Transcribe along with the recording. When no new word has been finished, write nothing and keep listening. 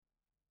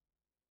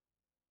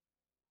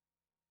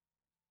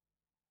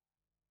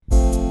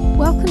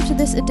Welcome to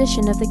this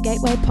edition of the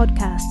Gateway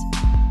Podcast.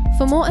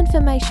 For more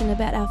information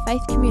about our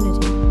faith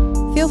community,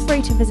 feel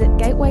free to visit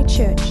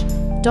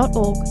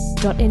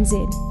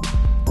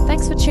gatewaychurch.org.nz.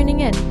 Thanks for tuning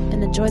in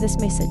and enjoy this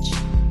message.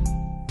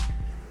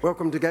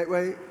 Welcome to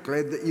Gateway.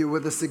 Glad that you're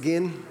with us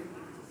again.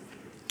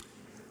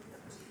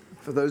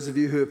 For those of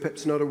you who are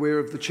perhaps not aware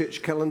of the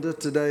church calendar,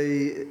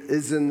 today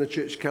is in the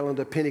church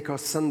calendar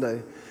Pentecost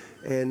Sunday.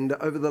 And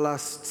over the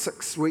last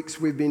 6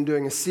 weeks, we've been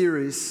doing a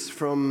series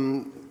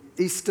from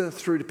Easter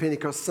through to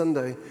Pentecost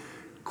Sunday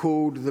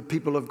called The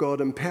People of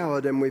God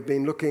Empowered, and we've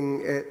been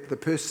looking at the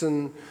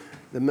person,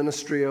 the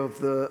ministry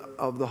of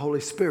the Holy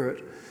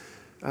Spirit.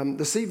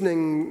 This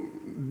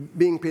evening,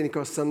 being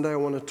Pentecost Sunday, I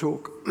want to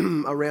talk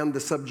around the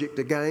subject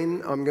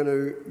again. I'm going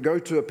to go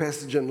to a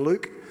passage in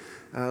Luke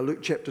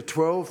chapter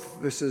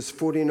 12, verses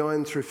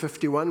 49 through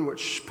 51,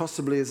 which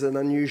possibly is an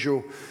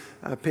unusual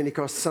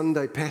Pentecost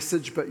Sunday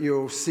passage, but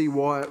you'll see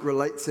why it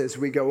relates as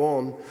we go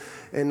on.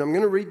 And I'm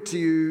going to read to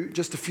you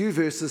just a few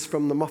verses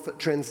from the Moffat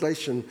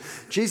translation.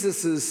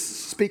 Jesus is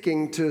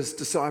speaking to his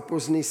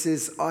disciples and he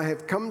says, "I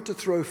have come to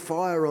throw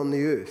fire on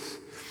the earth.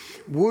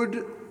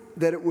 Would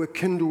that it were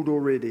kindled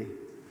already.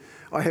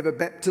 I have a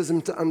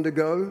baptism to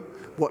undergo.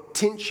 What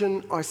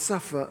tension I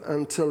suffer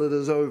until it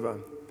is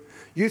over.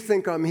 You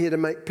think I'm here to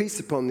make peace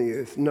upon the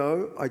earth.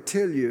 No, I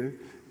tell you,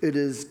 it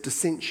is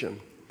dissension."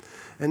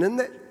 And in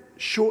that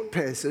short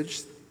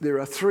passage, there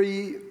are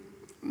three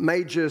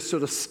major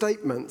sort of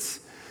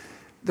statements.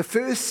 The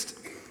first,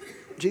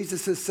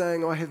 Jesus is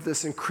saying, I have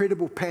this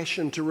incredible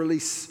passion to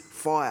release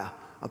fire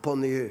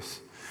upon the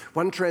earth.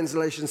 One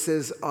translation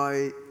says,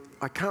 I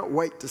can't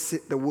wait to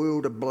set the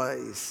world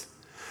ablaze.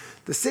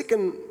 The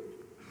second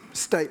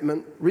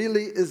statement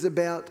really is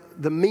about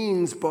the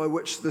means by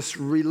which this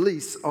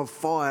release of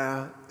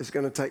fire is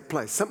going to take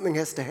place. Something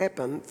has to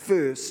happen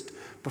first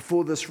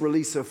before this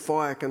release of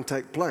fire can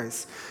take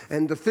place.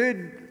 And the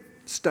third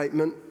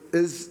statement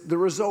is the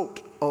result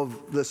of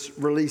this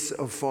release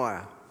of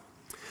fire.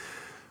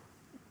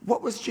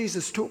 What was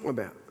Jesus talking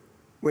about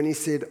when he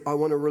said, I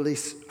want to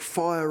release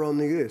fire on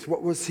the earth?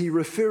 What was he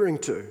referring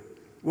to?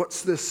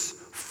 What's this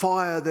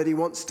fire that he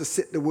wants to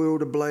set the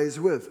world ablaze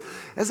with?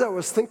 As I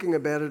was thinking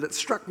about it, it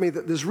struck me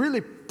that there's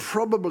really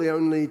probably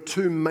only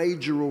two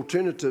major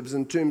alternatives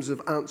in terms of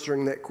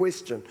answering that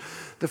question.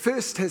 The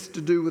first has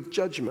to do with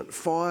judgment.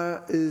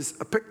 Fire is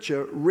a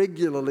picture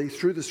regularly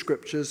through the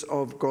scriptures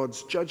of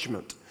God's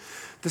judgment.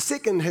 The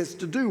second has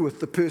to do with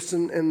the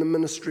person and the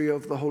ministry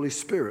of the Holy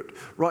Spirit.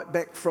 Right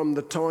back from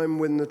the time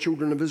when the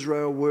children of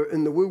Israel were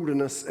in the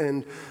wilderness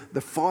and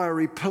the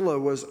fiery pillar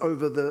was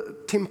over the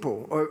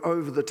temple, or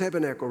over the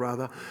tabernacle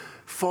rather,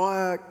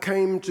 fire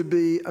came to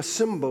be a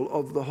symbol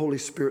of the Holy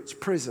Spirit's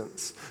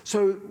presence.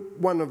 So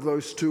one of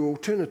those two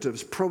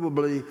alternatives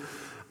probably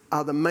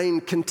are the main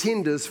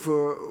contenders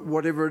for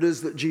whatever it is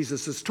that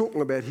Jesus is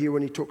talking about here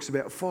when he talks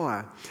about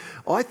fire.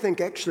 I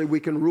think actually we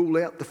can rule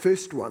out the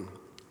first one.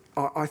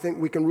 I think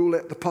we can rule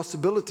out the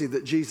possibility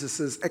that Jesus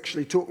is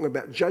actually talking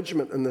about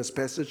judgment in this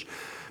passage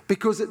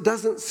because it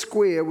doesn't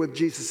square with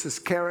Jesus'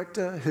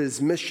 character,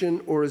 his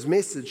mission, or his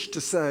message to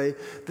say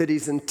that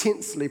he's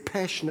intensely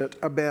passionate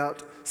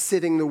about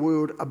setting the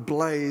world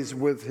ablaze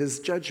with his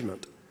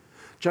judgment.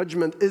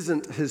 Judgment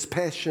isn't his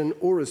passion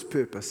or his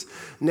purpose.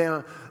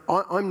 Now,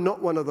 I'm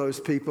not one of those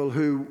people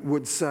who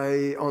would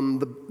say on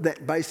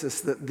that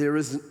basis that there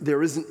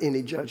isn't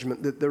any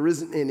judgment, that there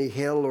isn't any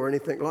hell or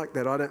anything like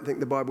that. I don't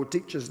think the Bible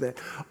teaches that.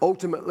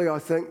 Ultimately, I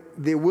think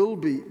there will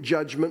be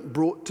judgment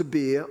brought to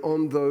bear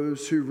on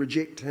those who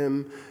reject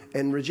him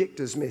and reject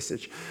his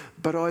message.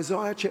 But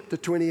Isaiah chapter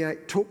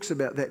 28 talks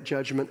about that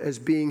judgment as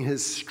being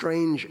his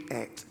strange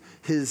act,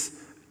 his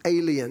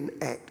alien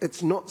act.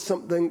 It's not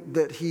something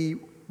that he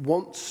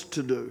wants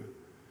to do.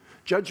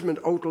 Judgment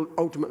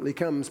ultimately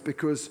comes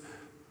because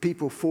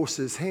people force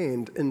his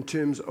hand in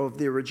terms of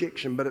their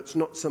rejection, but it's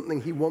not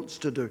something he wants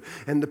to do.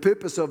 And the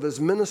purpose of his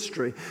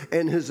ministry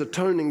and his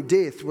atoning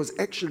death was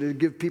actually to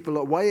give people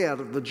a way out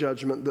of the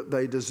judgment that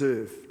they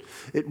deserved.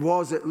 It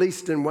was, at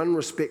least in one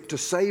respect, to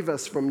save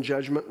us from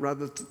judgment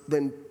rather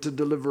than to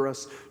deliver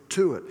us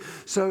to it.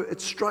 So it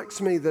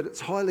strikes me that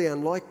it's highly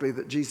unlikely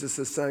that Jesus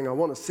is saying, I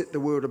want to set the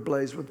world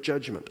ablaze with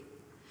judgment.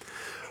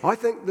 I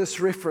think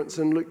this reference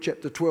in Luke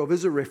chapter 12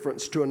 is a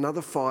reference to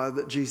another fire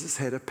that Jesus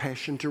had a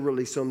passion to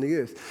release on the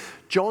earth.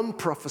 John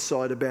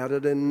prophesied about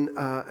it in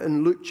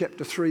Luke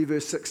chapter 3,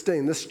 verse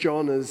 16. This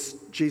John is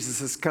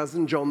Jesus'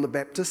 cousin, John the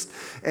Baptist.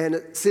 And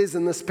it says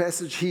in this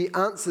passage, he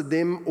answered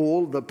them,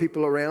 all the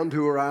people around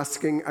who were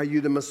asking, are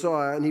you the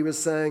Messiah? And he was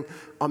saying,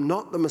 I'm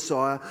not the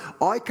Messiah.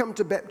 I come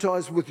to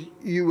baptize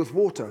you with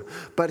water.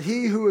 But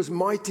he who is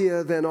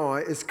mightier than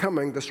I is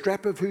coming, the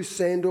strap of whose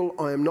sandal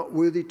I am not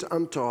worthy to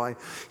untie.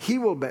 He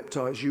will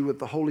baptize you with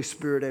the Holy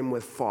Spirit and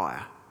with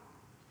fire.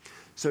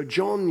 So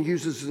John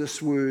uses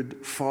this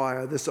word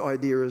fire, this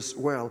idea as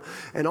well.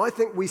 And I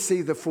think we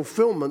see the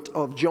fulfillment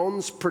of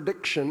John's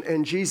prediction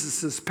and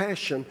Jesus'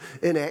 passion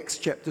in Acts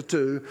chapter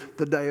 2,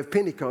 the day of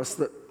Pentecost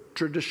that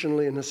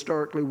traditionally and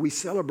historically we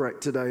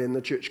celebrate today in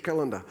the church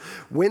calendar.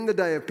 When the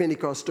day of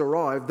Pentecost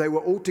arrived, they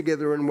were all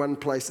together in one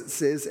place, it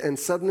says, and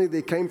suddenly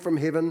there came from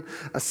heaven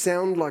a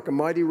sound like a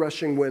mighty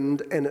rushing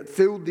wind, and it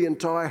filled the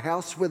entire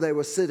house where they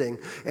were sitting,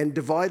 and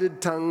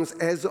divided tongues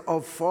as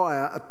of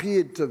fire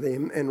appeared to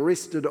them and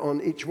rested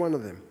on each one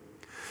of them.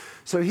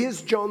 So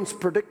here's John's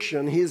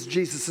prediction, here's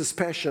Jesus'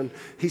 passion.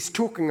 He's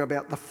talking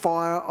about the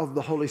fire of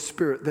the Holy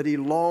Spirit that he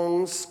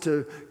longs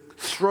to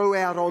throw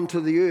out onto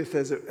the earth,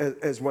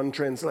 as one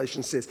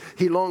translation says.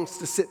 He longs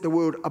to set the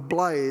world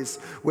ablaze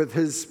with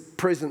his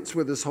presence,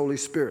 with his Holy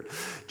Spirit.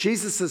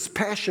 Jesus'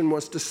 passion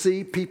was to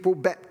see people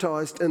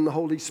baptized in the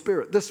Holy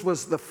Spirit. This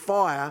was the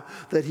fire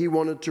that he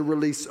wanted to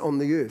release on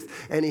the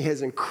earth. And he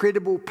has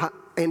incredible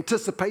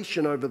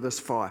anticipation over this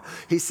fire.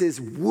 He says,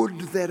 would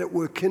that it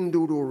were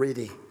kindled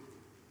already.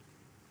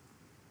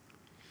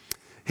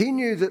 He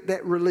knew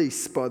that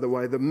release, by the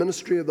way, the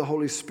ministry of the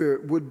Holy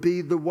Spirit, would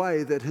be the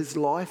way that his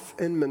life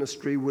and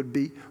ministry would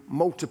be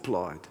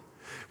multiplied.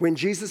 When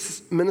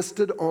Jesus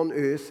ministered on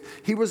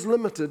earth, he was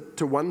limited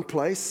to one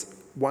place,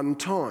 one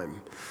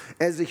time.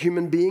 As a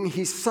human being,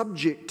 he's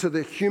subject to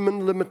the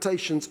human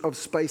limitations of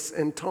space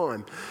and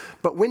time.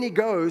 But when he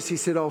goes, he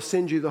said, I'll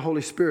send you the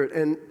Holy Spirit.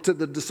 And to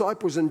the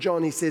disciples in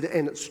John, he said,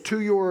 and it's to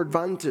your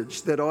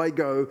advantage that I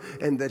go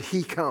and that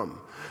he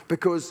come.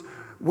 Because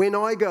when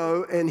I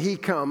go and he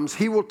comes,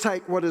 he will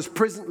take what is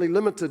presently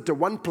limited to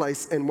one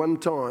place and one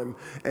time,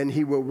 and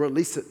he will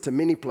release it to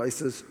many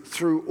places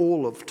through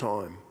all of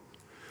time.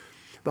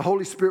 The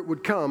Holy Spirit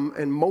would come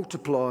and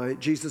multiply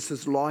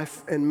Jesus'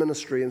 life and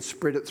ministry and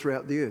spread it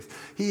throughout the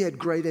earth. He had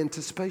great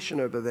anticipation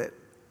over that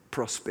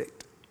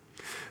prospect.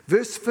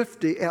 Verse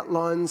 50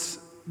 outlines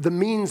the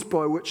means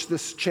by which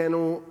this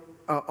channel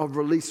of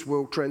release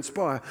will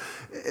transpire.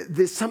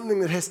 There's something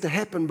that has to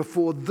happen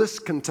before this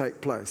can take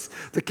place.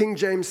 The King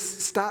James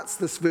starts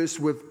this verse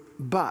with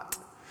but.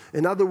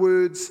 In other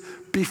words,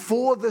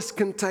 before this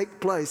can take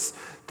place,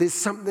 there's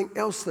something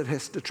else that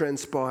has to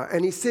transpire.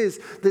 And he says,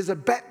 there's a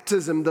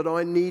baptism that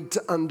I need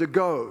to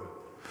undergo.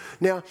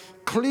 Now,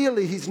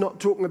 clearly he's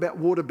not talking about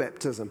water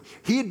baptism.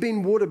 He had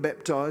been water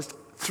baptized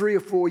 3 or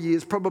 4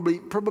 years, probably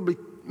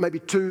maybe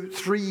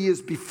 2-3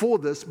 years before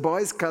this,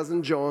 by his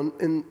cousin John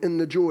in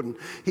the Jordan.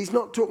 He's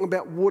not talking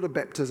about water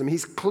baptism.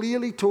 He's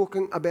clearly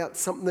talking about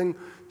something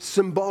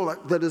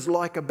symbolic that is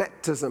like a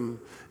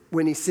baptism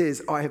when he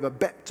says, I have a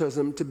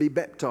baptism to be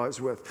baptized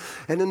with.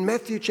 And in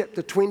Matthew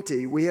chapter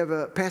 20, we have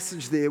a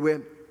passage there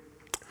where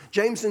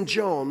James and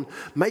John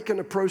make an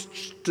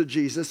approach to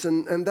Jesus,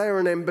 and they are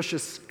an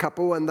ambitious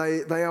couple, and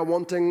they are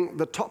wanting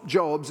the top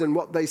jobs in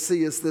what they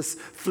see as this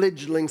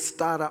fledgling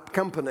startup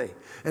company.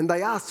 And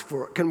they ask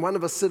for it. Can one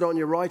of us sit on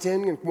your right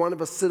hand and one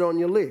of us sit on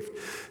your left?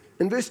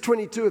 In verse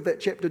 22 of that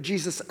chapter,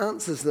 Jesus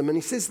answers them, and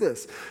he says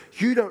this,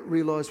 you don't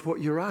realize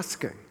what you're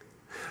asking.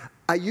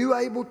 Are you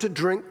able to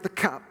drink the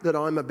cup that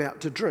I'm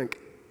about to drink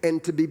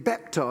and to be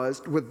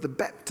baptized with the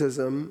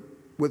baptism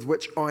with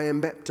which I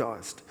am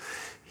baptized?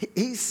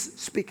 He's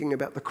speaking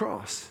about the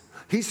cross.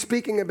 He's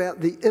speaking about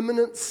the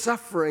imminent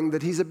suffering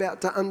that he's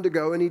about to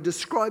undergo, and he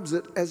describes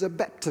it as a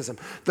baptism.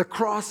 The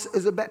cross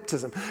is a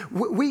baptism.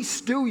 We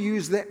still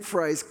use that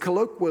phrase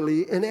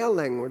colloquially in our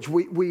language.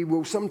 We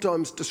will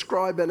sometimes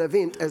describe an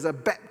event as a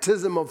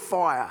baptism of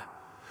fire.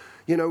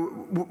 You know,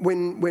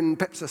 when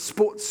perhaps a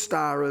sports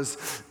star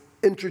is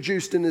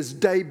introduced in his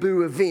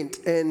debut event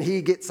and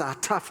he gets a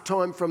tough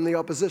time from the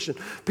opposition,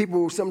 people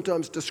will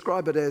sometimes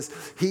describe it as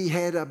he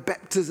had a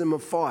baptism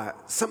of fire,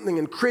 something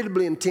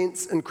incredibly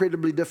intense,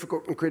 incredibly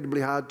difficult,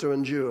 incredibly hard to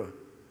endure.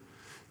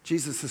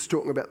 Jesus is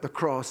talking about the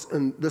cross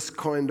in this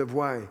kind of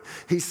way.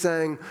 He's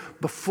saying,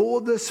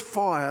 before this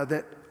fire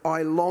that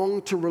I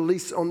long to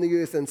release on the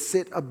earth and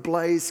set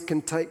ablaze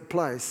can take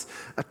place,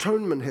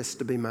 atonement has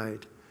to be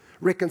made.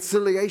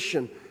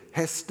 Reconciliation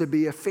has to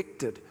be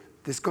effected.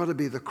 There's got to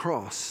be the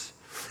cross.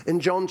 In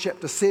John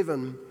chapter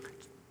 7,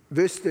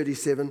 verse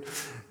 37,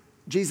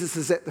 Jesus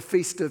is at the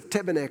Feast of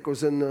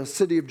Tabernacles in the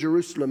city of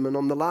Jerusalem, and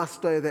on the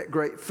last day of that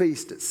great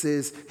feast, it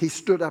says, he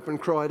stood up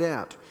and cried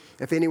out,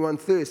 if anyone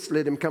thirsts,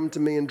 let him come to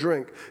me and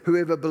drink.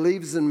 Whoever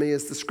believes in me,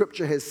 as the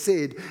scripture has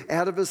said,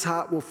 out of his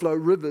heart will flow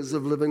rivers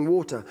of living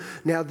water.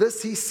 Now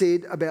this he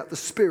said about the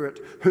Spirit,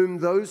 whom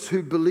those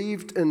who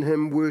believed in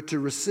him were to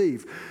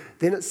receive.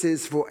 Then it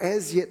says, for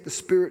as yet the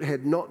Spirit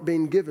had not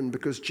been given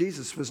because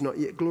Jesus was not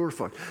yet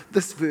glorified.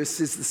 This verse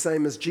says the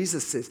same as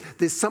Jesus says.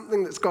 There's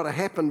something that's got to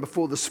happen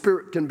before the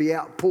Spirit can be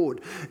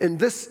outpoured. In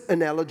this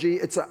analogy,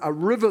 it's a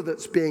river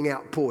that's being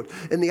outpoured.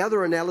 In the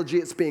other analogy,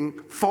 it's being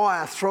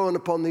fire thrown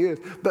upon the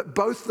earth. But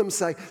both of them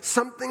say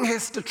something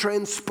has to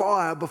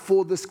transpire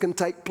before this can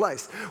take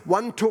place.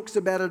 One talks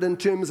about it in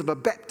terms of a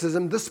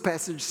baptism. This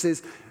passage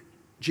says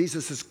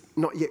Jesus is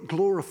not yet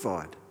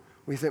glorified.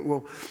 We think,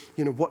 well,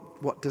 you know,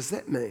 what does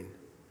that mean?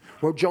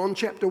 Well, John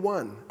chapter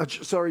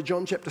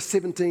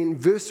 17,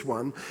 verse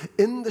 1,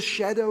 in the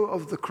shadow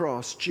of the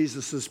cross,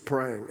 Jesus is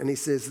praying, and he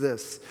says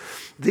this,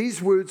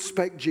 these words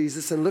spake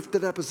Jesus and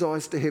lifted up his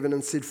eyes to heaven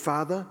and said,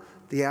 Father,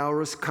 the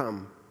hour is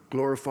come,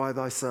 glorify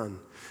thy Son,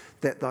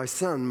 that thy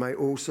Son may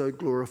also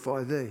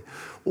glorify thee.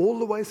 All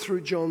the way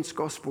through John's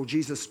Gospel,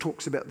 Jesus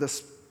talks about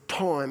this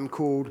time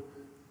called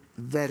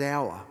that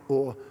hour,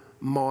 or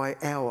my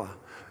hour.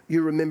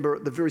 You remember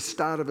at the very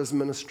start of his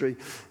ministry,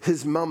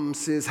 his mum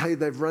says, hey,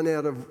 they've run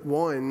out of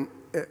wine.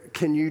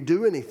 Can you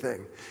do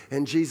anything?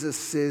 And Jesus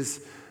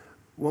says,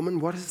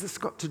 woman, what has this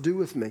got to do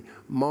with me?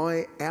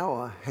 My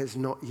hour has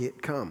not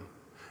yet come.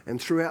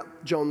 And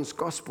throughout John's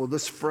Gospel,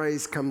 this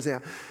phrase comes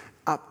out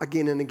up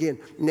again and again.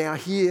 Now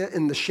here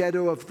in the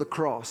shadow of the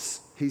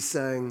cross, he's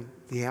saying,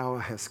 the hour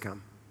has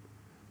come.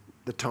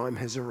 The time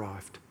has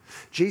arrived.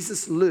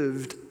 Jesus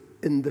lived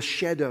in the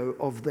shadow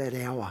of that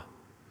hour.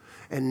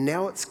 And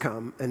now it's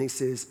come, and he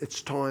says,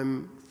 it's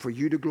time for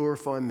you to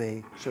glorify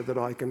me so that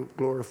I can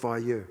glorify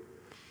you.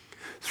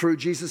 Through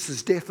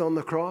Jesus' death on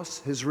the cross,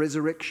 his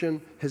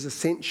resurrection, his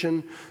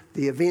ascension,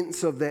 the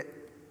events of that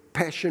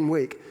Passion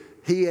Week,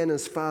 he and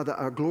his Father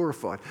are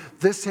glorified.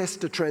 This has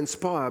to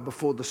transpire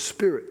before the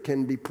Spirit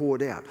can be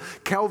poured out.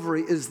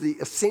 Calvary is the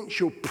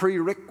essential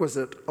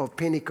prerequisite of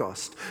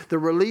Pentecost. The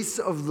release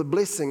of the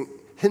blessing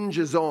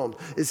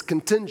is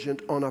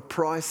contingent on a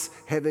price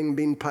having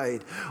been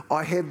paid.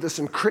 I have this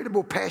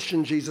incredible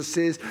passion, Jesus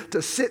says,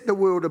 to set the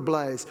world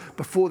ablaze.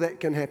 Before that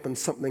can happen,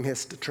 something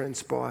has to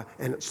transpire,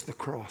 and it's the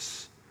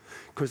cross.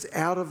 Because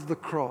out of the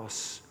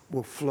cross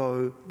will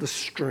flow the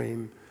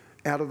stream.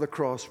 Out of the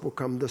cross will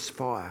come this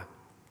fire.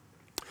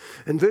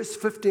 In verse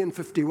 50 and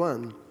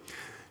 51,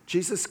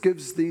 Jesus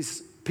gives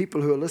these people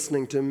who are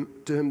listening to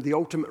him the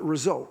ultimate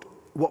result.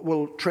 What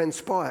will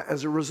transpire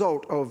as a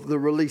result of the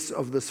release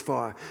of this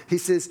fire. He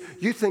says,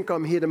 you think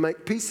I'm here to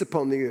make peace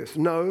upon the earth.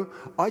 No,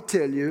 I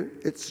tell you,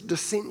 it's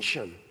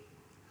dissension.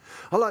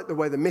 I like the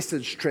way the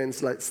Message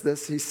translates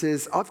this. He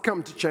says, I've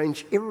come to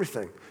change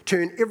everything,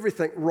 turn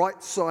everything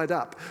right side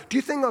up. Do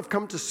you think I've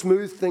come to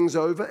smooth things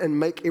over and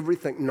make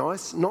everything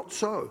nice? Not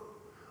so.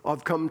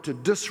 I've come to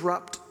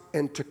disrupt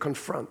and to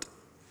confront.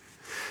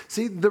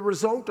 See, the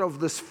result of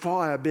this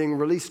fire being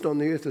released on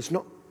the earth is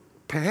not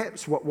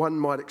perhaps what one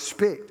might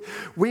expect.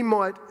 We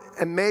might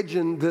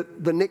imagine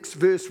that the next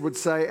verse would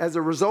say, as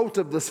a result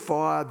of this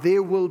fire,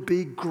 there will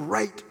be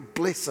great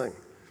blessing.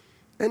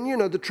 And you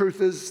know, the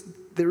truth is,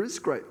 there is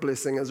great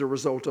blessing as a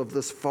result of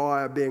this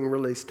fire being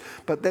released.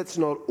 But that's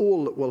not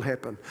all that will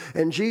happen.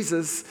 And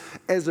Jesus,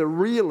 as a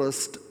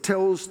realist,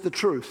 tells the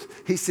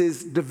truth. He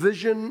says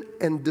division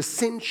and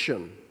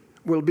dissension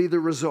will be the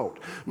result.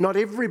 Not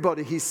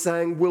everybody, he's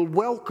saying, will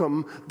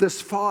welcome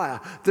this fire,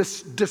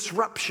 this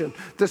disruption,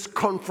 this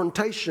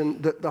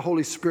confrontation that the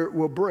Holy Spirit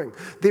will bring.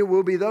 There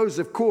will be those,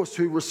 of course,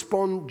 who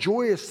respond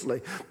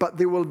joyously, but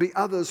there will be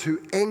others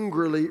who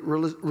angrily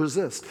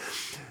resist.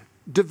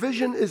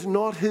 Division is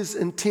not his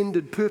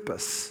intended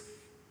purpose.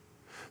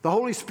 The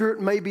Holy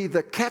Spirit may be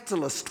the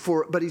catalyst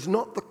for it, but he's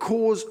not the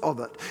cause of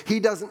it. He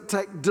doesn't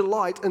take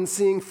delight in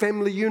seeing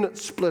family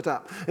units split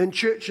up, in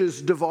churches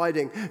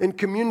dividing, in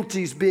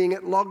communities being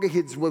at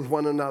loggerheads with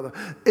one another.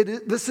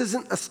 This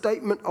isn't a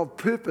statement of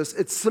purpose.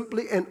 It's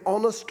simply an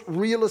honest,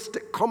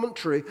 realistic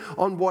commentary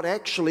on what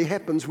actually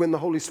happens when the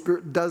Holy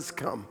Spirit does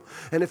come.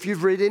 And if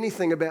you've read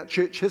anything about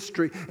church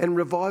history and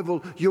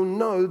revival, you'll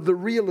know the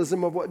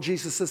realism of what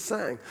Jesus is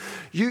saying.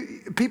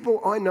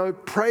 People I know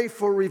pray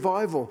for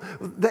revival.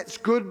 That's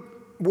good.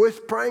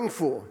 Worth praying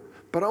for.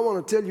 But I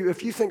want to tell you,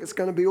 if you think it's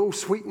going to be all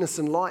sweetness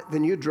and light,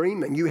 then you're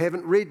dreaming. You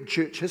haven't read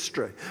church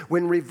history.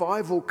 When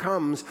revival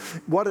comes,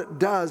 what it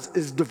does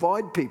is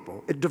divide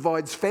people. It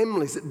divides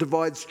families. It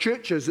divides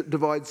churches. It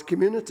divides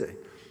community.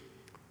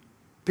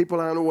 People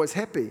aren't always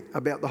happy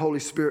about the Holy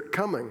Spirit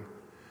coming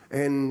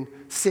and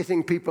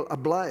setting people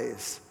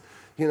ablaze.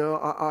 You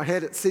know, I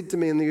had it said to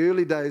me in the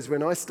early days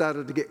when I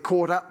started to get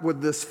caught up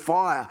with this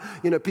fire.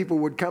 You know, people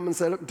would come and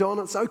say, look, Don,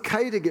 it's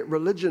okay to get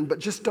religion, but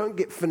just don't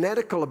get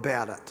fanatical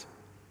about it.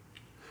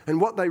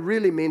 And what they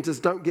really meant is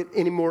don't get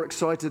any more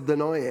excited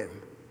than I am.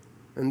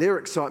 And their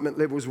excitement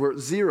levels were at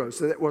zero,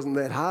 so that wasn't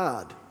that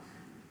hard.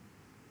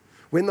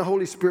 When the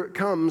Holy Spirit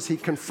comes, he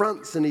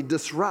confronts and he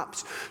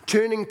disrupts.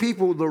 Turning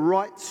people the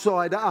right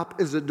side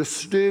up is a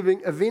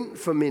disturbing event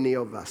for many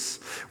of us.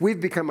 We've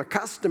become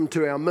accustomed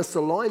to our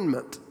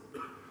misalignment.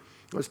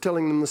 I was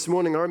telling them this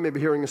morning, I remember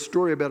hearing a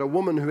story about a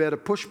woman who had a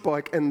push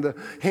bike and the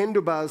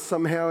handlebars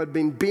somehow had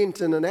been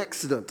bent in an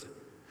accident.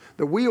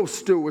 The wheel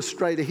still was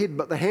straight ahead,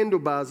 but the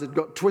handlebars had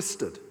got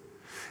twisted.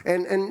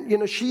 And you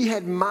know, she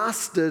had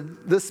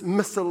mastered this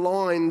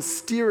misaligned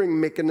steering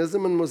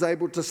mechanism and was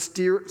able to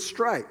steer it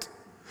straight.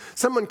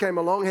 Someone came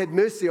along, had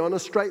mercy on her,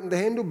 straightened the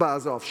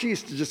handlebars off. She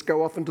used to just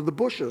go off into the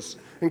bushes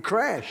and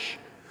crash.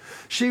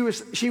 She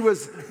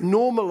was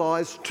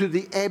normalized to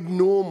the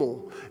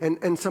abnormal.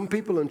 And some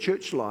people in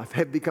church life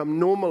have become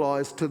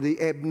normalized to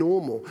the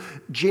abnormal.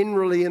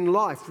 Generally in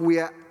life, we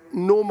are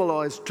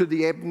normalized to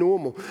the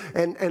abnormal.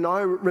 And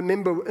I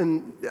remember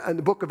in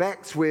the book of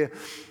Acts where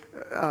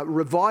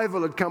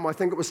revival had come, I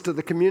think it was to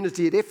the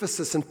community at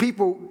Ephesus, and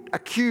people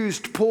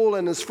accused Paul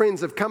and his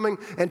friends of coming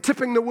and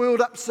tipping the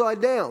world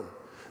upside down.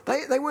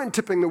 They weren't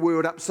tipping the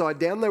world upside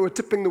down. They were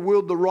tipping the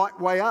world the right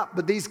way up.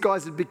 But these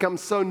guys had become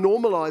so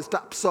normalized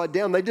upside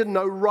down, they didn't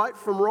know right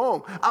from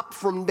wrong, up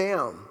from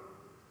down.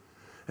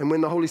 And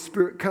when the Holy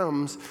Spirit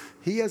comes,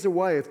 he has a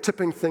way of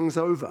tipping things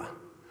over.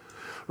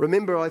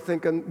 Remember, I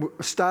think in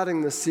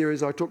starting this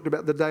series, I talked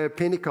about the day of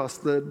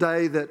Pentecost, the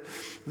day that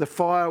the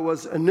fire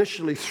was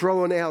initially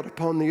thrown out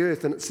upon the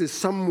earth. And it says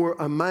some were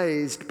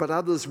amazed, but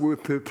others were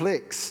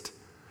perplexed.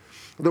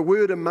 The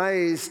word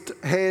amazed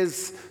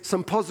has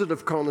some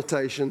positive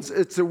connotations.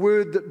 It's a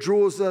word that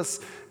draws us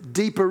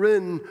deeper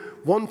in,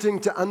 wanting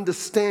to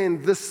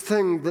understand this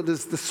thing that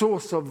is the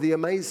source of the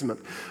amazement.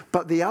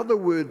 But the other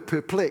word,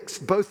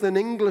 perplexed, both in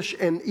English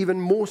and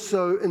even more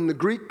so in the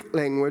Greek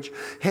language,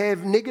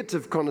 have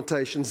negative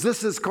connotations.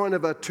 This is kind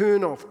of a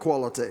turn-off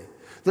quality.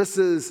 This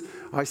is,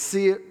 I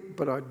see it,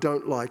 but I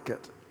don't like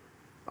it.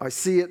 I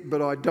see it,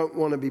 but I don't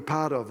want to be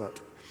part of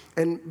it.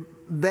 And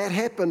that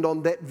happened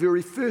on that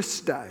very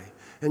first day.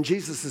 And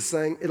Jesus is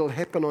saying it'll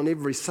happen on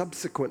every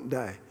subsequent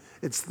day.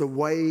 It's the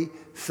way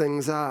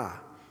things are.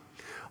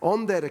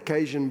 On that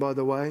occasion, by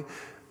the way,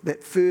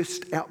 that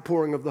first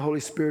outpouring of the Holy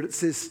Spirit, it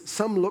says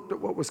some looked at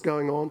what was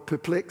going on,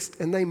 perplexed,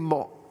 and they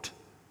mocked.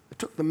 They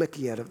took the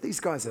mickey out of it. These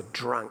guys are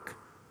drunk.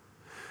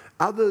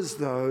 Others,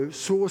 though,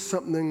 saw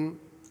something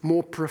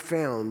more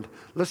profound,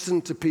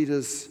 listened to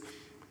Peter's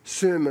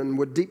sermon,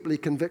 were deeply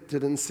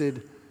convicted and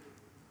said,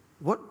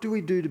 what do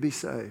we do to be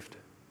saved?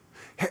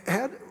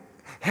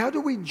 How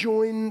do we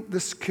join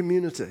this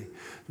community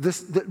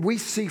that we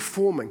see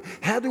forming?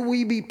 How do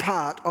we be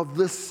part of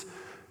this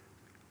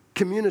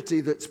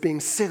community that's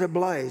being set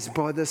ablaze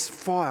by this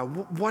fire?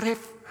 What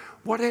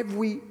have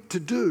we to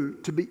do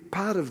to be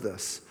part of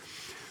this?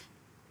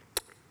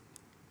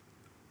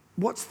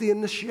 What's the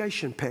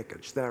initiation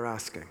package, they're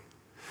asking?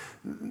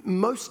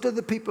 Most of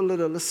the people that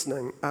are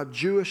listening are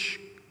Jewish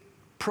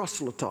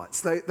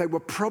proselytes. They were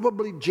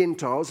probably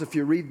Gentiles. If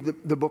you read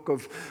the book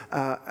of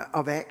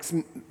Acts,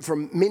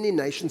 from many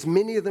nations,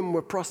 many of them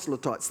were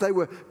proselytes. They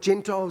were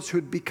Gentiles who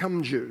had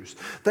become Jews.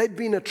 They'd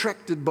been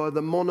attracted by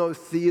the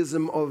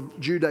monotheism of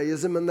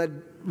Judaism, and they'd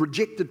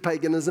rejected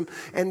paganism,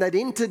 and they'd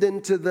entered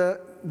into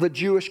the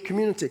Jewish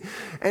community.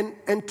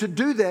 And to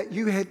do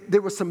that,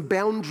 there were some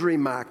boundary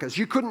markers.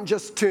 You couldn't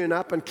just turn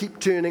up and keep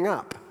turning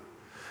up.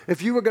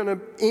 If you were going to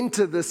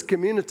enter this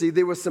community,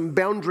 there were some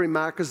boundary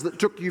markers that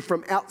took you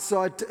from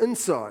outside to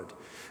inside.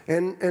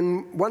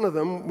 And one of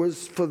them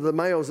was, for the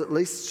males at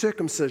least,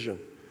 circumcision.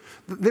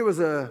 There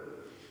was a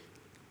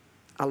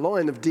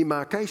line of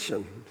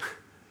demarcation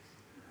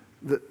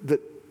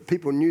that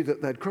people knew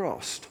that they'd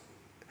crossed.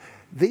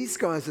 These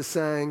guys are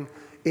saying,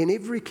 in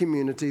every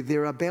community,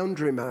 there are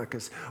boundary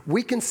markers.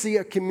 We can see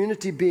a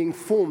community being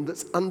formed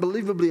that's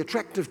unbelievably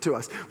attractive to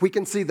us. We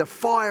can see the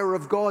fire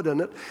of God in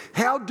it.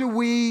 How do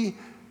we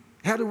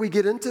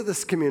get into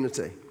this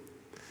community?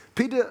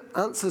 Peter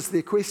answers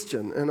their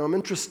question, and I'm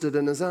interested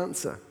in his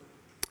answer,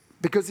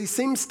 because he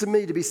seems to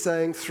me to be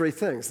saying three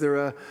things.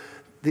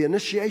 The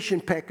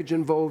initiation package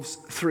involves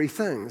three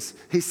things.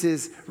 He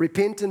says,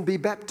 repent and be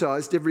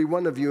baptized, every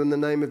one of you, in the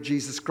name of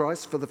Jesus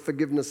Christ for the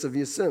forgiveness of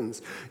your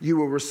sins. You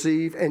will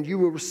receive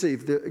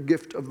the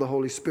gift of the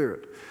Holy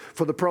Spirit.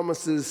 For the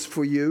promises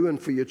for you and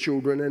for your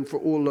children and for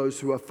all those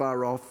who are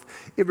far off,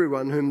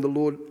 everyone whom the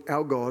Lord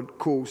our God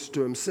calls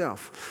to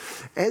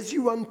himself. As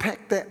you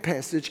unpack that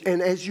passage and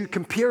as you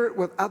compare it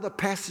with other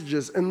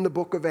passages in the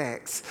book of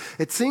Acts,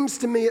 it seems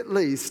to me at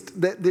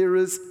least that there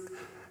is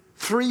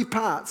three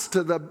parts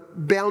to the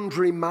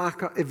boundary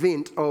marker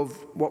event of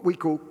what we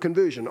call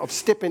conversion, of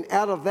stepping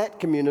out of that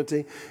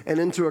community and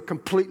into a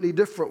completely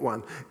different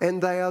one.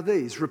 And they are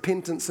these: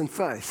 repentance and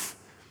faith.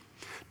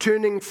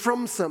 Turning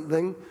from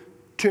something,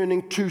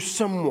 turning to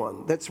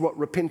someone. That's what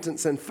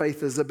repentance and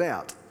faith is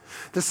about.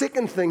 The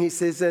second thing he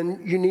says,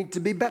 and you need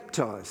to be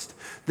baptized.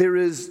 There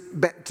is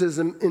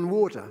baptism in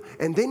water.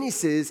 And then he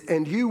says,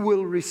 and you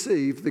will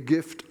receive the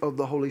gift of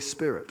the Holy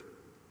Spirit.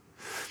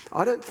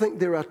 I don't think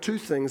there are two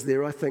things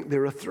there. I think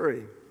there are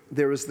three.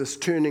 There is this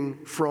turning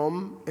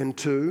from and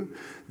to.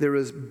 There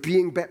is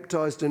being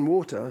baptized in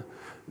water.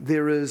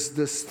 There is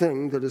this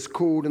thing that is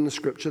called in the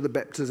scripture the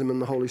baptism in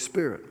the Holy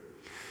Spirit.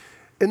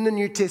 In the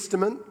New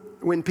Testament,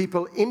 when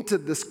people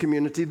entered this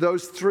community,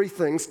 those three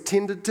things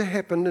tended to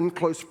happen in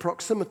close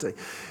proximity.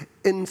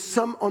 On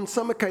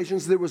some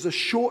occasions, there was a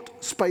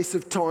short space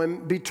of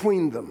time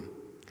between them.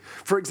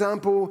 For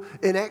example,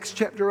 in Acts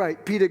chapter 8,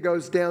 Philip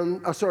goes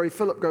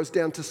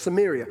down to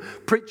Samaria,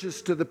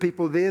 preaches to the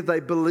people there. They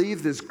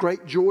believe, there's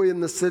great joy in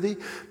the city.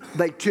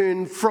 They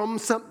turn from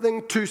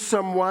something to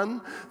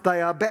someone.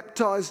 They are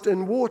baptized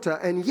in water,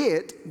 and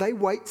yet they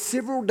wait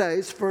several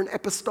days for an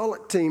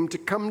apostolic team to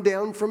come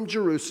down from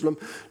Jerusalem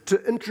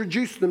to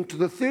introduce them to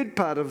the third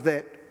part of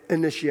that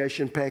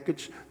initiation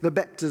package, the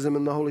baptism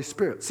in the Holy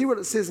Spirit. See what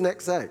it says in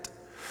Acts 8.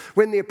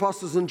 When the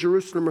apostles in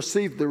Jerusalem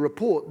received the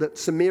report that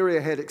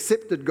Samaria had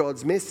accepted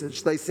God's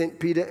message, they sent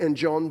Peter and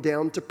John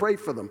down to pray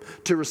for them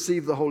to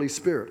receive the Holy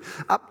Spirit.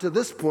 Up to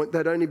this point,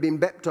 they'd only been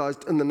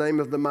baptized in the name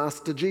of the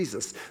Master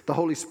Jesus. The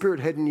Holy Spirit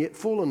hadn't yet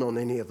fallen on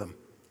any of them.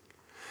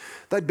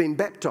 They'd been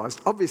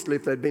baptized. Obviously,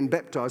 if they'd been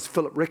baptized,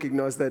 Philip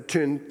recognized they'd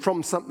turned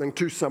from something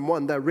to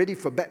someone. They're ready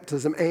for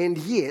baptism, and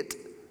yet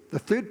the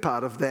third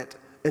part of that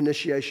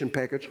initiation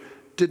package,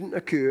 didn't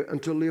occur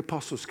until the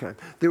apostles came.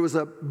 There was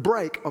a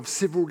break of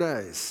several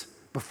days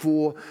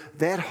before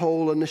that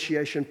whole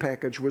initiation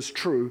package was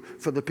true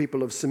for the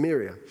people of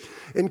Samaria.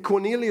 In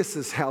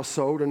Cornelius'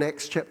 household in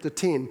Acts chapter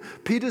 10,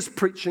 Peter's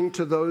preaching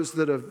to those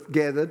that have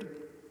gathered.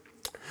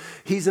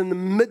 He's in the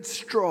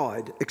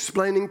mid-stride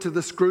explaining to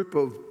this group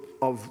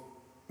of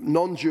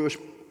non-Jewish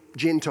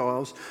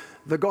Gentiles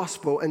the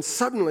gospel, and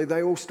suddenly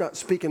they all start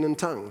speaking in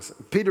tongues.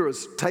 Peter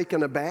is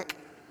taken aback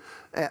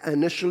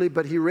initially,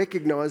 but he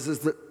recognizes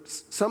that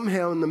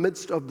somehow in the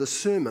midst of the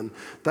sermon,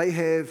 they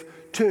have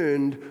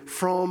turned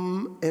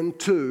from and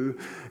to,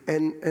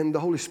 and the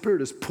Holy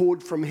Spirit is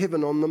poured from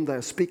heaven on them. They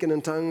are speaking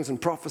in tongues and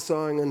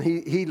prophesying, and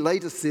he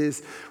later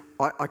says,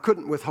 I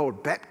couldn't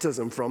withhold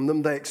baptism from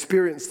them. They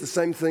experienced the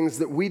same things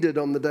that we did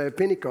on the day of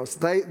Pentecost.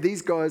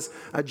 These guys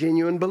are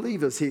genuine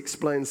believers, he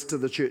explains to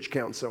the church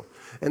council.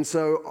 And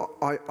so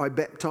I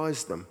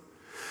baptized them.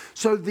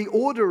 So the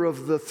order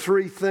of the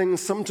three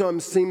things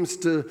sometimes seems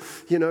to,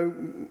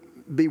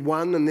 be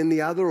one and then the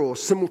other, or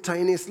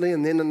simultaneously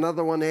and then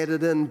another one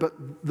added in. But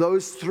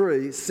those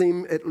three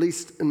seem, at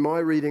least in my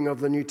reading of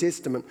the New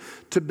Testament,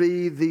 to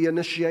be the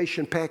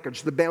initiation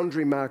package, the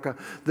boundary marker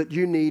that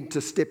you need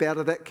to step out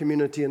of that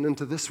community and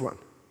into this one.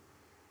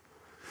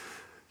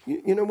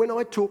 When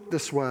I talk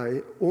this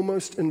way,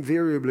 almost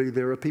invariably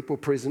there are people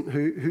present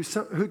who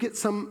get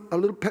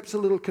perhaps a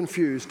little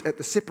confused at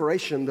the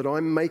separation that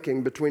I'm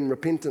making between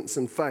repentance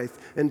and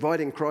faith,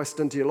 inviting Christ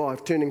into your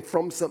life, turning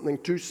from something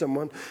to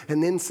someone,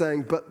 and then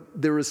saying,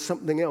 but there is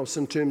something else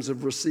in terms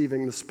of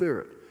receiving the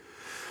Spirit.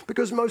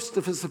 Because most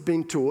of us have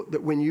been taught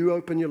that when you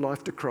open your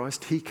life to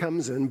Christ, He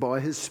comes in by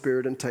His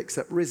Spirit and takes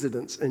up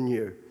residence in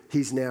you.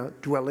 He's now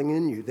dwelling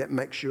in you. That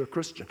makes you a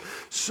Christian.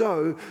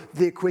 So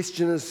their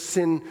question is,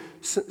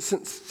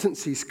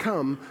 since He's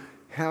come,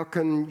 how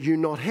can you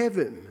not have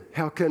Him?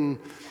 How can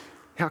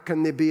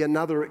there be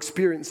another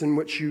experience in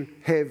which you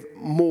have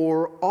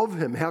more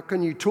of Him? How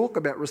can you talk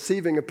about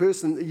receiving a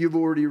person that you've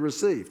already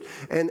received?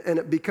 And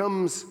it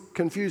becomes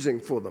confusing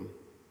for them.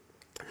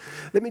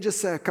 Let me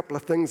just say a couple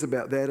of things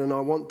about that, and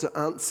I want to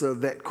answer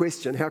that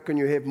question. How can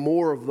you have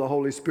more of the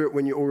Holy Spirit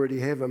when you already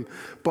have Him?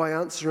 By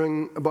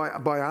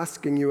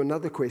asking you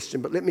another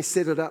question. But let me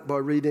set it up by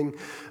reading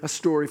a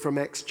story from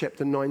Acts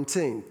chapter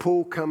 19.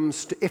 Paul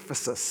comes to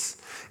Ephesus,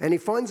 and he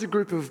finds a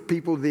group of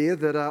people there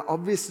that are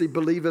obviously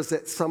believers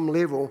at some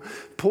level.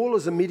 Paul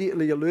is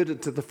immediately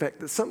alerted to the fact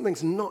that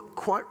something's not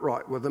quite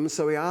right with them,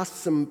 so he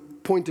asks them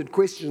pointed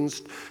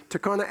questions to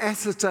kind of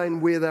ascertain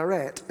where they're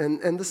at.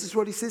 And this is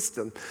what he says to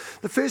them.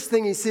 The first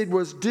thing he said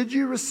was, did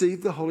you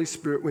receive the Holy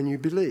Spirit when you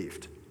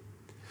believed?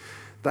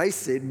 They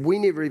said, we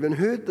never even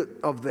heard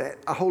of that.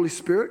 A Holy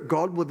Spirit,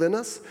 God within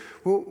us?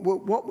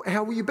 Well,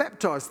 how were you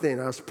baptized then,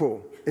 asked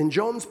Paul. In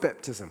John's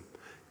baptism.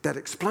 That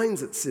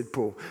explains it, said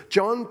Paul.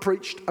 John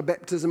preached a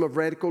baptism of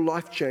radical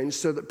life change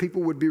so that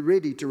people would be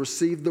ready to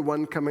receive the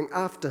one coming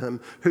after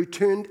him, who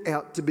turned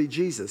out to be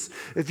Jesus.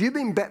 If you've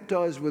been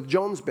baptized with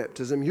John's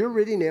baptism, you're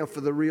ready now for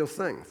the real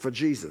thing, for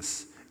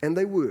Jesus. And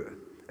they were.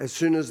 As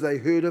soon as they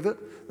heard of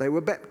it, they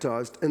were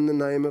baptized in the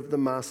name of the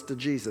Master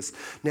Jesus.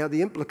 Now,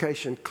 the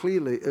implication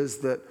clearly is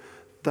that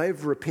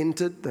they've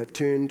repented, they've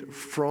turned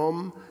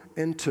from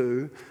and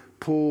to.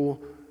 Paul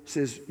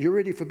says, you're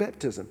ready for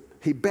baptism.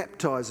 He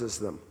baptizes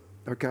them.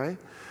 Okay?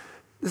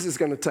 This is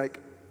going to take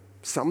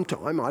some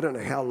time. I don't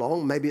know how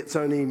long. Maybe it's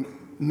only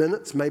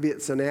minutes. Maybe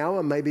it's an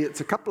hour. Maybe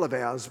it's a couple of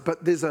hours.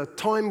 But there's a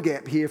time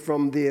gap here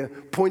from their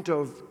point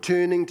of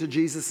turning to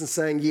Jesus and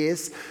saying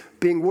yes,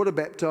 being water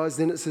baptized.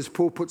 Then it says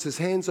Paul puts his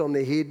hands on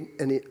their head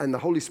and the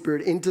Holy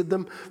Spirit entered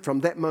them.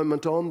 From that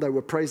moment on, they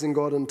were praising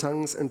God in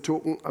tongues and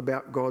talking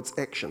about God's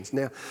actions.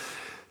 Now,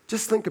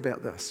 just think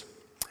about this.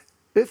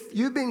 If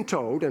you've been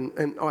told,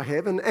 and I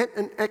have, and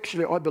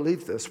actually I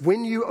believe this,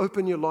 when you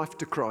open your life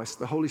to Christ,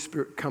 the Holy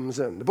Spirit comes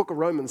in. The book of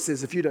Romans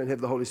says if you don't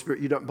have the Holy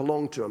Spirit, you don't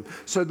belong to Him.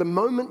 So the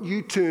moment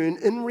you turn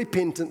in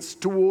repentance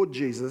toward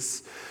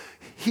Jesus,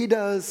 He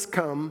does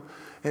come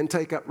and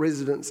take up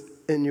residence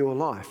in your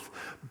life.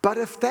 But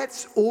if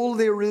that's all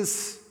there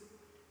is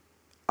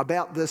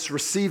about this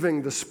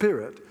receiving the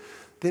Spirit,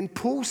 then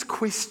Paul's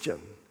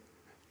question,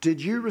 did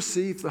you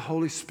receive the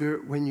Holy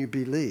Spirit when you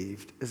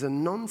believed, is a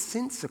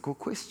nonsensical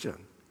question.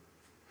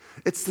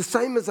 It's the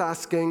same as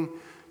asking,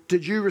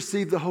 did you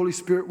receive the Holy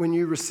Spirit when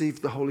you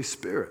received the Holy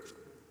Spirit?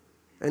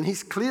 And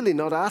he's clearly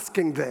not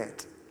asking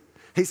that.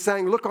 He's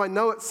saying, look, I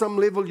know at some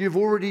level you've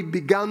already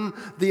begun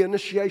the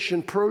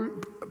initiation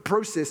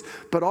process,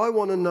 but I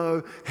want to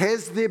know,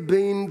 has there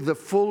been the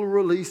full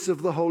release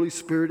of the Holy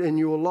Spirit in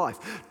your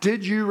life?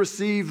 Did you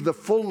receive the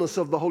fullness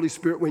of the Holy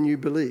Spirit when you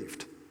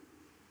believed?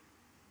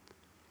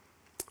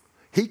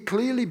 He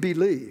clearly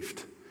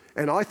believed,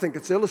 and I think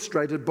it's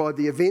illustrated by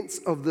the events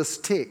of this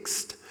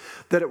text,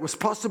 that it was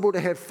possible to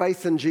have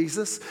faith in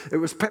Jesus, it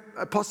was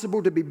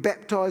possible to be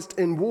baptized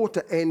in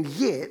water, and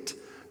yet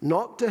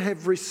not to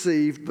have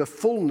received the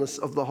fullness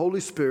of the Holy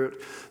Spirit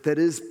that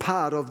is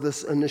part of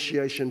this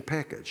initiation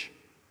package.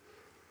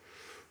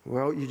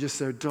 Well, you just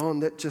say, Don,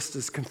 that just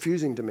is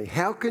confusing to me.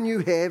 How can you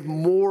have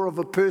more of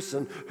a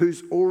person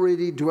who's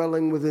already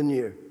dwelling within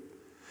you?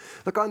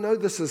 Look, I know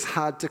this is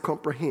hard to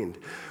comprehend.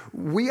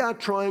 We are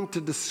trying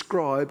to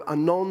describe a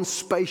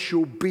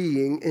non-spatial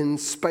being in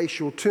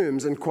spatial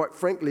terms, and quite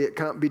frankly, it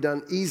can't be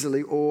done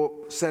easily or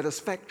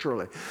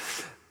satisfactorily.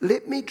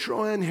 Let me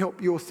try and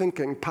help your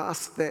thinking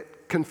past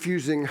that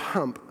confusing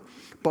hump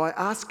by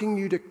asking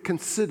you to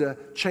consider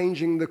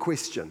changing the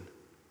question.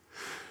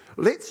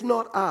 Let's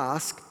not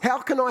ask, how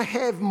can I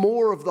have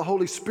more of the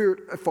Holy Spirit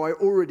if I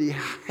already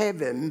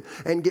have Him,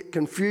 and get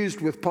confused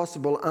with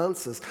possible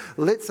answers.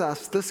 Let's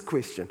ask this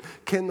question: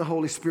 can the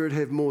Holy Spirit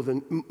have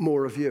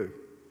more of you?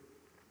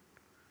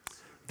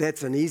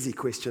 That's an easy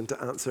question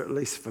to answer, at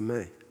least for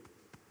me.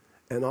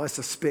 And I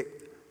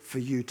suspect for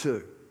you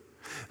too.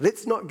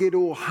 Let's not get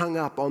all hung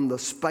up on the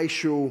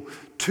spatial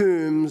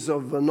terms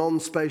of the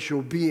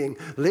non-spatial being.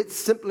 Let's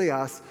simply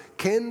ask,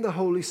 can the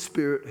Holy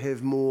Spirit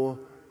have more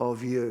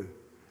of you?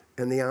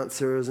 And the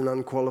answer is an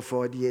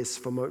unqualified yes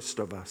for most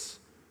of us.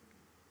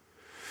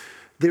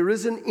 There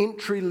is an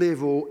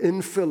entry-level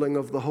infilling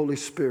of the Holy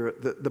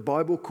Spirit that the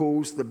Bible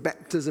calls the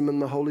baptism in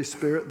the Holy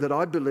Spirit, that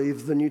I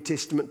believe the New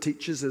Testament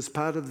teaches as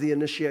part of the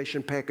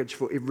initiation package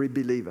for every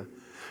believer.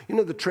 You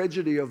know, the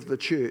tragedy of the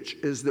church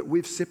is that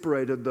we've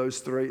separated those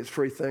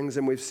three things,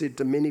 and we've said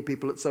to many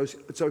people it's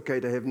okay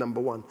to have number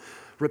one,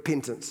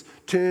 repentance.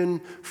 Turn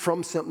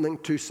from something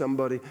to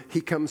somebody. He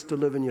comes to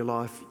live in your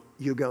life.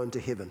 You're going to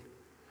heaven.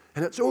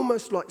 And it's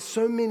almost like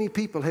so many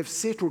people have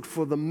settled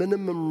for the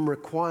minimum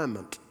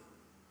requirement.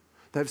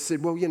 They've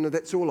said, well,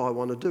 that's all I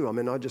want to do.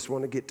 I just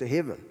want to get to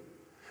heaven.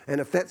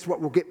 And if that's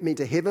what will get me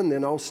to heaven,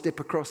 then I'll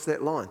step across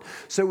that line.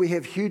 So we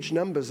have huge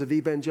numbers of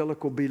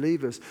evangelical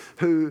believers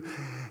who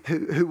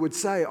would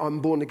say,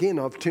 I'm born again,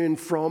 I've turned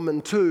from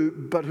and to,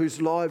 but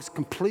whose lives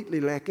completely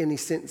lack any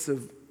sense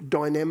of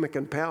dynamic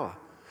and power.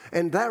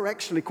 And they're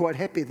actually quite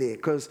happy there,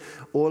 because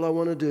all I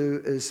want to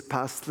do is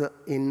pass the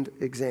end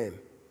exam.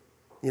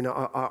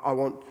 I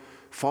want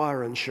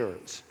fire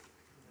insurance.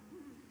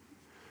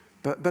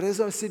 But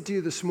as I said to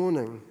you this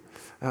morning,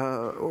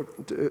 or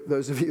to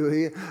those of you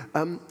here,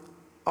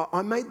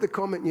 I made the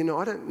comment,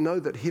 I don't know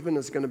that heaven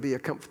is going to be a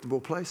comfortable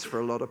place for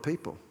a lot of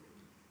people.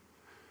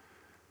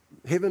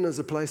 Heaven is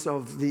a place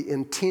of the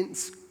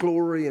intense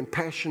glory and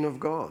passion of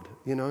God,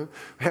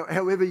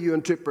 However you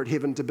interpret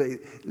heaven to be.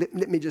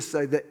 Let me just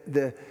say that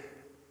the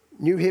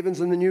new heavens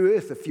and the new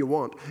earth, if you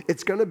want,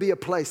 it's going to be a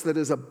place that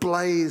is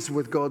ablaze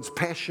with God's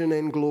passion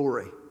and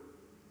glory.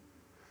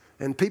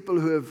 And people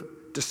who have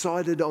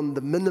decided on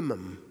the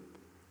minimum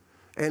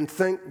and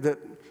think that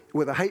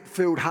with a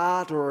hate-filled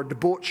heart or a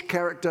debauched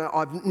character,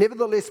 I've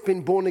nevertheless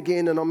been born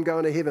again and I'm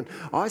going to heaven,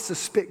 I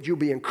suspect you'll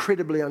be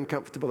incredibly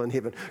uncomfortable in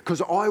heaven,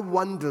 because I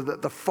wonder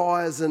that the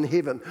fires in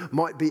heaven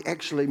might be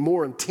actually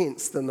more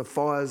intense than the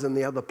fires in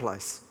the other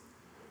place.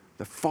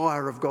 The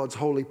fire of God's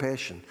holy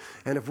passion.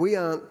 And if we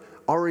aren't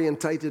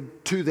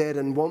orientated to that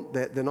and want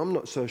that, then I'm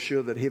not so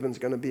sure that heaven's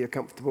going to be a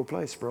comfortable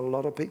place for a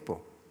lot of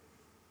people.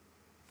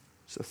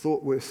 It's a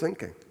thought worth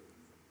thinking.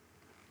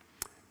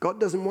 God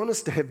doesn't want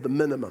us to have the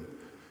minimum.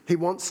 He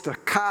wants to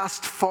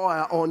cast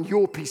fire on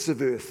your piece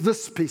of earth,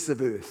 this piece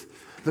of earth,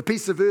 the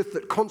piece of earth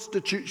that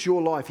constitutes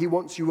your life. He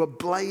wants you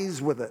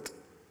ablaze with it.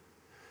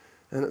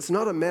 And it's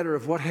not a matter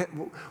of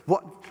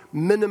what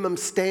minimum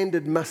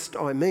standard must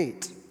I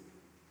meet,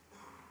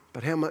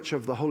 but how much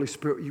of the Holy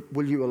Spirit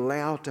will you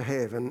allow to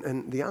have?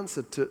 And the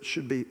answer to it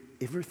should be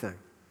everything.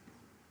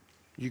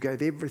 You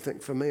gave everything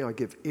for me, I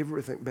give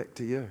everything back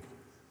to you.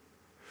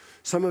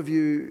 Some of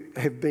you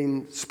have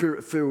been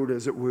Spirit-filled,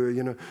 as it were.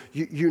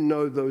 You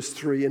know those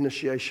three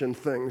initiation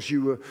things.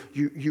 You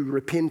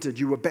repented,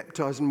 you were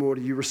baptized in water,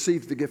 you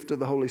received the gift of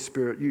the Holy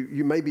Spirit.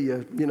 You may be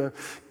a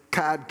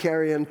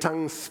card-carrying,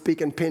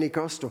 tongue-speaking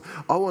Pentecostal.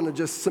 I want to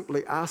just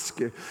simply ask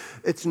you,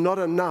 it's not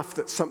enough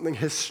that something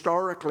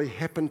historically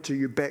happened to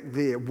you back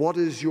there. What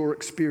is your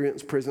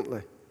experience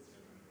presently?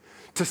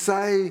 To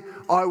say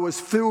I was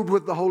filled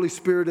with the Holy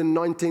Spirit in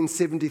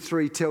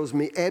 1973 tells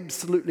me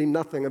absolutely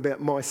nothing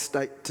about my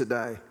state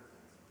today,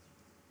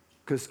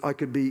 because I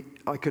could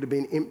have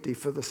been empty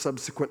for the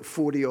subsequent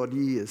 40-odd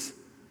years.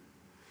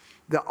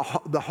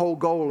 The whole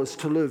goal is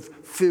to live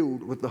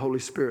filled with the Holy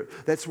Spirit.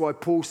 That's why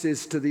Paul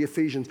says to the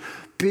Ephesians,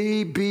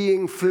 be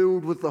being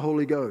filled with the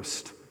Holy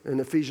Ghost.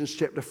 In Ephesians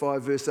chapter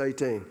 5, verse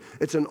 18.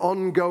 It's an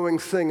ongoing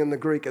thing in the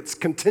Greek. It's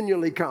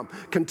continually come.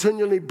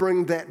 Continually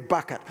bring that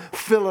bucket.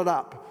 Fill it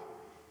up.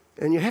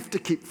 And you have to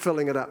keep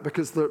filling it up,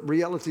 because the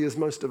reality is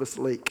most of us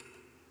leak,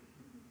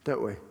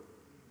 don't we?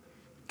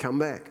 Come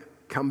back.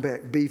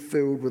 Be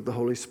filled with the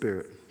Holy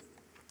Spirit.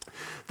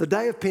 The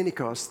day of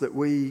Pentecost that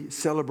we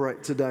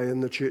celebrate today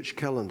in the church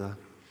calendar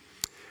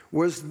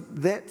was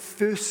that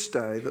first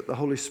day that the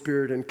Holy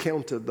Spirit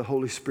encountered the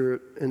Holy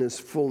Spirit in His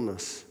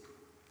fullness.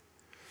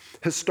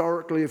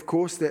 Historically, of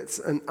course, that's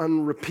an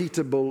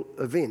unrepeatable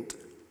event.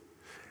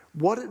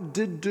 What it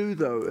did do,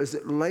 though, is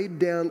it laid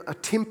down a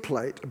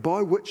template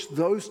by which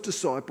those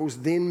disciples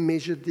then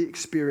measured the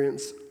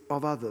experience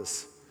of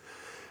others.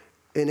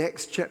 In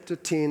Acts chapter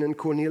 10, in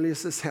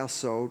Cornelius'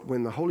 household,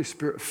 when the Holy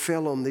Spirit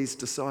fell on these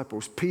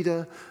disciples,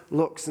 Peter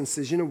looks and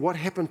says, what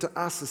happened to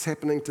us is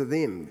happening to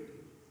them.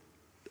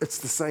 It's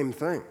the same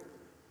thing.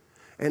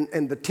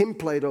 And the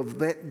template of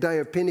that day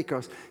of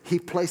Pentecost, he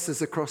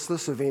places across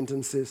this event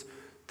and says,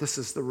 this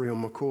is the real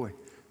McCoy.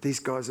 These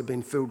guys have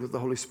been filled with the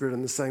Holy Spirit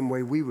in the same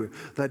way we were.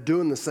 They're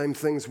doing the same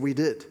things we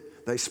did.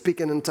 They're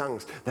speaking in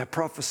tongues. They're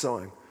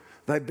prophesying.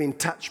 They've been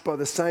touched by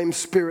the same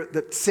Spirit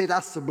that set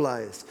us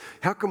ablaze.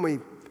 How can we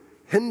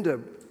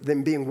hinder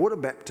them being water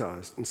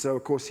baptized? And so,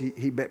 of course,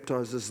 he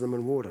baptizes them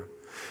in water.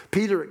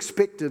 Peter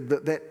expected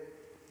that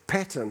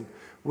pattern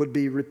would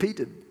be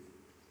repeated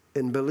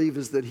in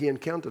believers that he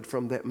encountered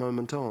from that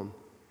moment on.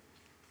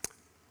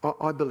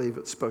 I believe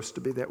it's supposed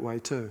to be that way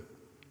too.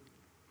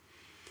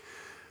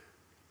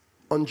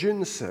 On June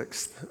the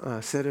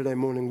 6th, Saturday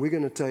morning, we're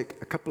going to take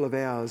a couple of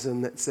hours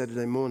in that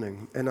Saturday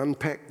morning and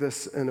unpack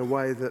this in a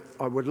way that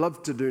I would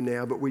love to do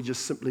now, but we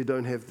just simply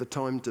don't have the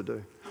time to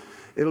do.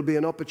 It'll be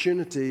an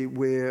opportunity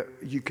where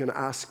you can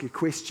ask your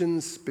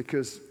questions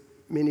because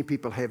many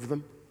people have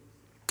them.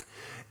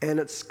 And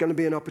it's going to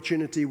be an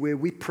opportunity where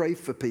we pray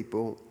for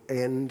people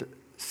and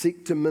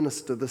seek to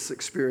minister this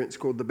experience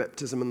called the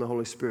baptism in the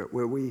Holy Spirit,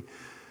 where we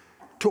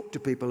talk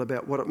to people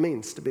about what it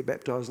means to be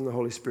baptized in the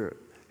Holy Spirit.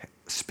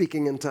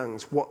 Speaking in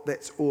tongues, what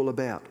that's all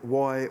about,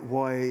 why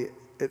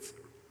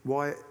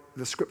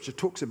the Scripture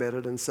talks about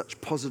it in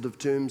such positive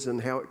terms and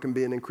how it can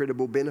be an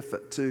incredible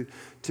benefit to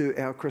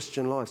our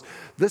Christian lives.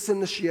 This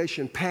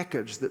initiation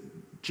package that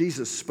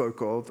Jesus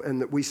spoke of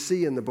and that we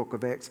see in the book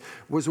of Acts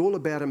was all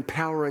about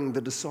empowering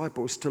the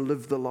disciples to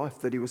live the life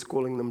that he was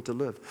calling them to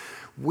live.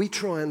 We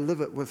try and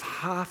live it with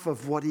half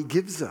of what he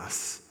gives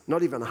us,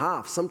 not even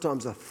half,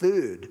 sometimes a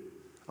third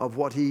of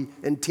what he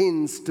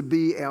intends to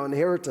be our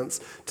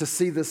inheritance to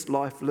see this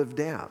life lived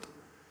out.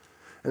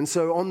 And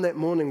so on that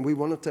morning, we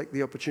want to take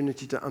the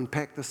opportunity to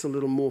unpack this a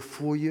little more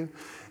for you.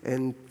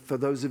 And for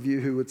those of you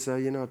who would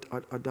say,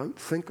 I don't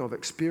think I've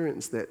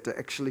experienced that, to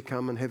actually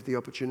come and have the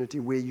opportunity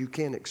where you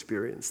can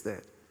experience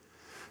that.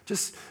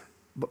 Just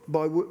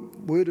by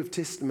word of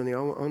testimony, I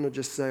want to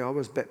just say I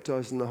was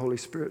baptized in the Holy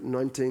Spirit in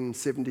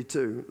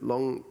 1972,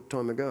 long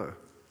time ago.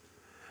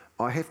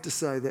 I have to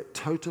say that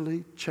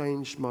totally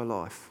changed my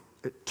life.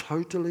 It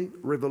totally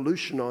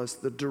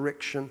revolutionized the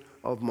direction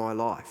of my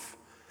life.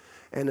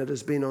 And it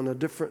has been on a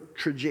different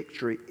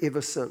trajectory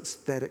ever since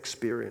that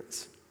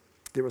experience.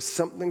 There was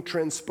something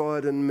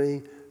transpired in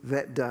me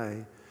that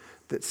day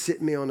that set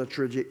me on a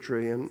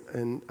trajectory,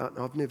 and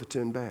I've never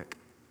turned back.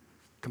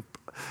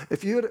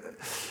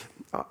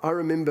 I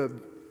remember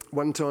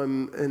one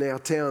time in our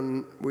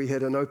town, we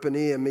had an open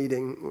air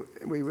meeting.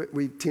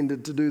 We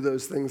tended to do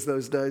those things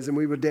those days, and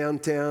we were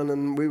downtown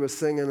and we were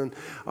singing. And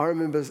I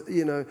remember,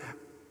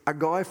 a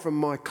guy from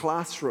my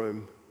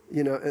classroom,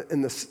 in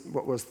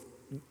what was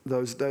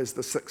those days,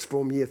 the sixth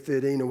form, year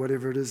 13 or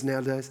whatever it is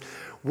nowadays,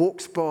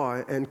 walks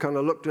by and kind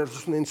of looked at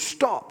us and then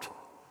stopped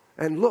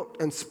and looked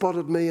and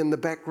spotted me in the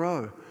back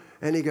row.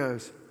 And he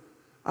goes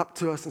up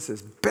to us and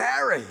says,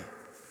 "Barry,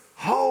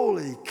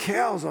 holy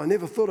cows, I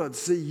never thought I'd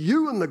see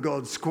you in the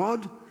God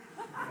Squad."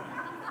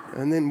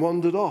 And then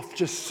wandered off,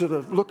 just sort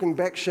of looking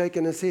back,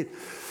 shaking his head.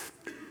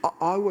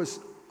 I was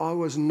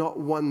not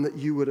one that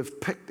you would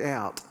have picked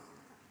out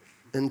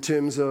in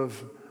terms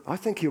of, I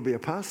think he'll be a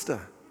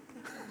pastor.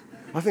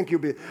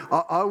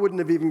 I wouldn't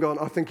have even gone,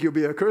 I think you'll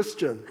be a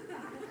Christian.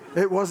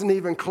 It wasn't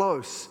even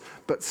close.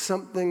 But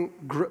something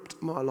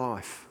gripped my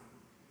life.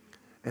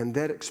 And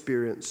that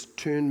experience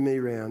turned me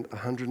around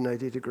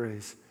 180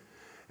 degrees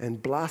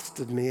and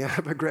blasted me out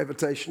of a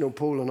gravitational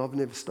pull, and I've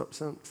never stopped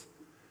since.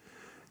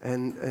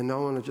 And I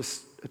want to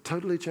it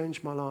totally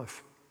changed my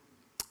life.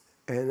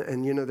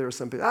 And there are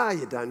some people,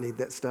 you don't need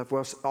that stuff.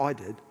 Well, I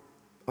did.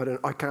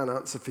 I can't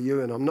answer for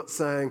you, and I'm not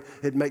saying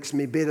it makes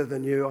me better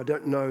than you. I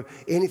don't know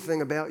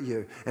anything about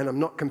you, and I'm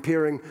not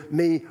comparing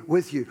me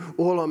with you.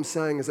 All I'm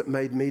saying is it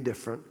made me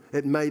different.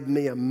 It made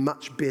me a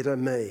much better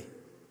me.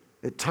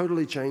 It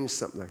totally changed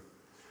something.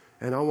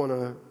 And I want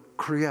to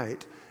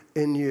create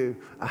in you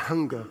a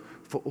hunger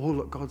for all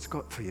that God's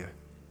got for you.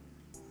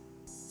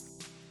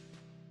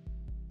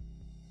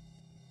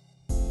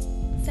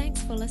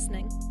 Thanks for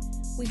listening.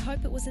 We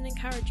hope it was an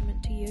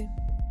encouragement to you.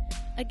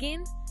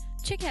 Again,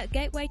 check out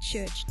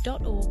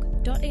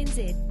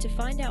gatewaychurch.org.nz to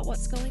find out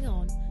what's going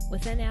on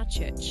within our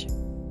church.